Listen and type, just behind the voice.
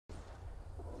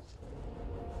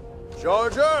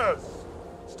Chargers!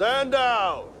 Stand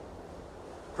down!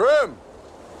 Krim!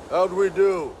 How'd we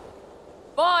do?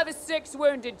 5 or 6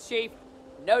 wounded, Chief.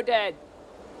 No dead.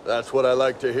 That's what I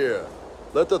like to hear.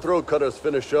 Let the throat cutters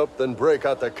finish up, then break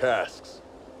out the casks.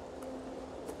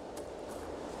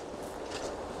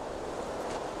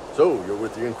 So, you're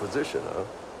with the Inquisition, huh?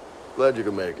 Glad you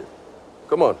could make it.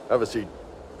 Come on, have a seat.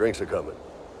 Drinks are coming.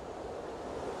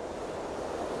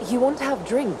 You want to have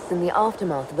drinks in the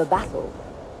aftermath of a battle?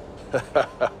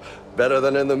 Better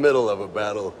than in the middle of a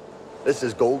battle. This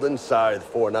is Golden Scythe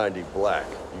 490 Black.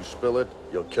 You spill it,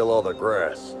 you'll kill all the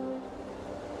grass.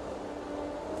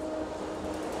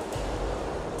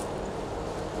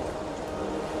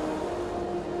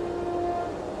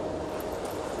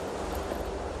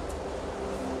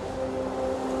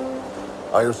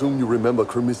 I assume you remember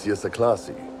Cremisius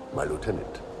Aclassi, my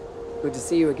lieutenant. Good to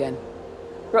see you again.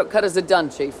 Throat cutters are done,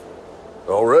 Chief.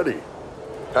 Already?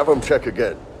 Have them check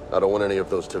again. I don't want any of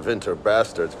those Tevinter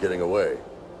bastards getting away.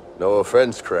 No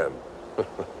offense, Krem.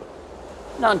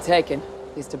 None taken.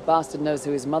 At least a bastard knows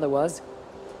who his mother was.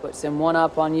 Puts him one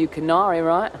up on you Canary,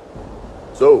 right?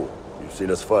 So, you've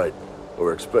seen us fight.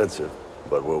 We're expensive,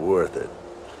 but we're worth it.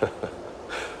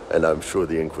 And I'm sure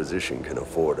the Inquisition can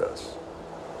afford us.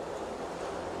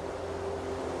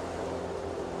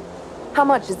 How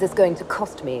much is this going to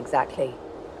cost me exactly?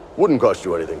 Wouldn't cost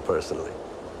you anything personally.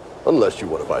 Unless you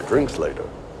want to buy drinks later.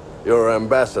 Your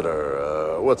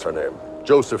ambassador, what's her name?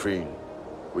 Josephine.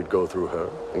 We'd go through her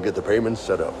and get the payments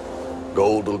set up.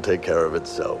 Gold will take care of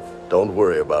itself. Don't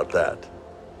worry about that.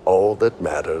 All that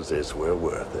matters is we're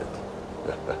worth it.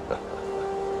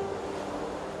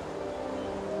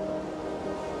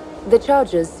 The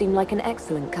Chargers seem like an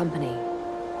excellent company.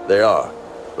 They are,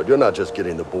 but you're not just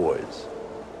getting the boys.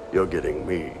 You're getting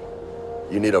me.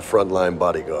 You need a frontline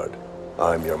bodyguard.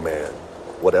 I'm your man.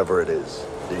 Whatever it is.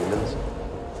 Demons?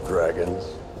 Dragons?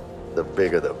 The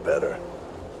bigger the better.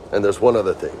 And there's one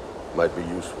other thing. Might be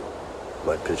useful.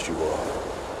 Might piss you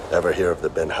off. Ever hear of the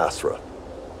Ben Hasra?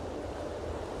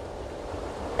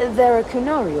 They're a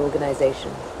Kunari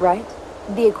organization, right?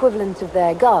 The equivalent of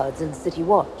their guards and city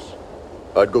watch.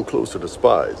 I'd go closer to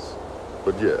spies.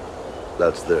 But yeah,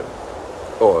 that's them.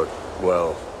 Or,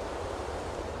 well,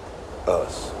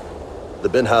 us. The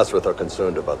Ben Hasrath are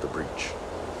concerned about the breach.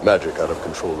 Magic out of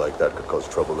control like that could cause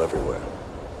trouble everywhere.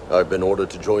 I've been ordered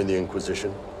to join the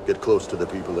Inquisition, get close to the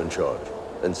people in charge,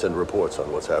 and send reports on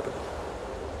what's happening.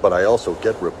 But I also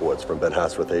get reports from Ben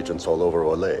Hasrath agents all over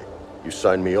Orlais. You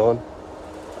sign me on,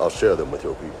 I'll share them with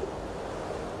your people.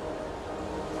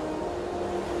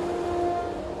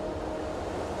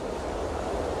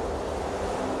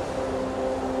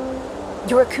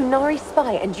 You're a Kunari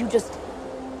spy and you just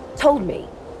told me.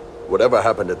 Whatever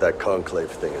happened at that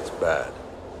conclave thing is bad.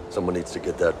 Someone needs to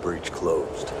get that breach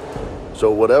closed. So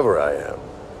whatever I am,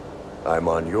 I'm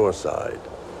on your side.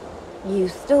 You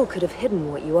still could have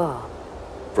hidden what you are.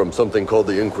 From something called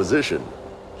the Inquisition.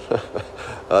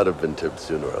 I'd have been tipped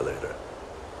sooner or later.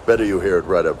 Better you hear it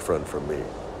right up front from me.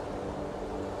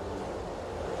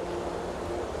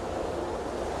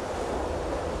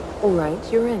 All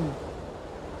right, you're in.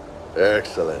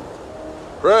 Excellent.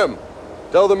 Krem,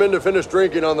 tell the men to finish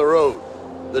drinking on the road.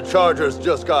 The Chargers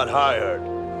just got hired.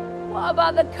 What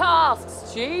about the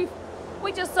casks, Chief?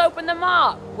 We just opened them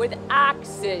up with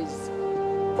axes.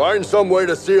 Find some way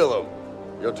to seal them.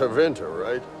 You're Tevinter,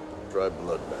 right? Try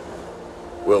blood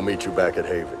magic. We'll meet you back at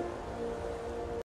Haven.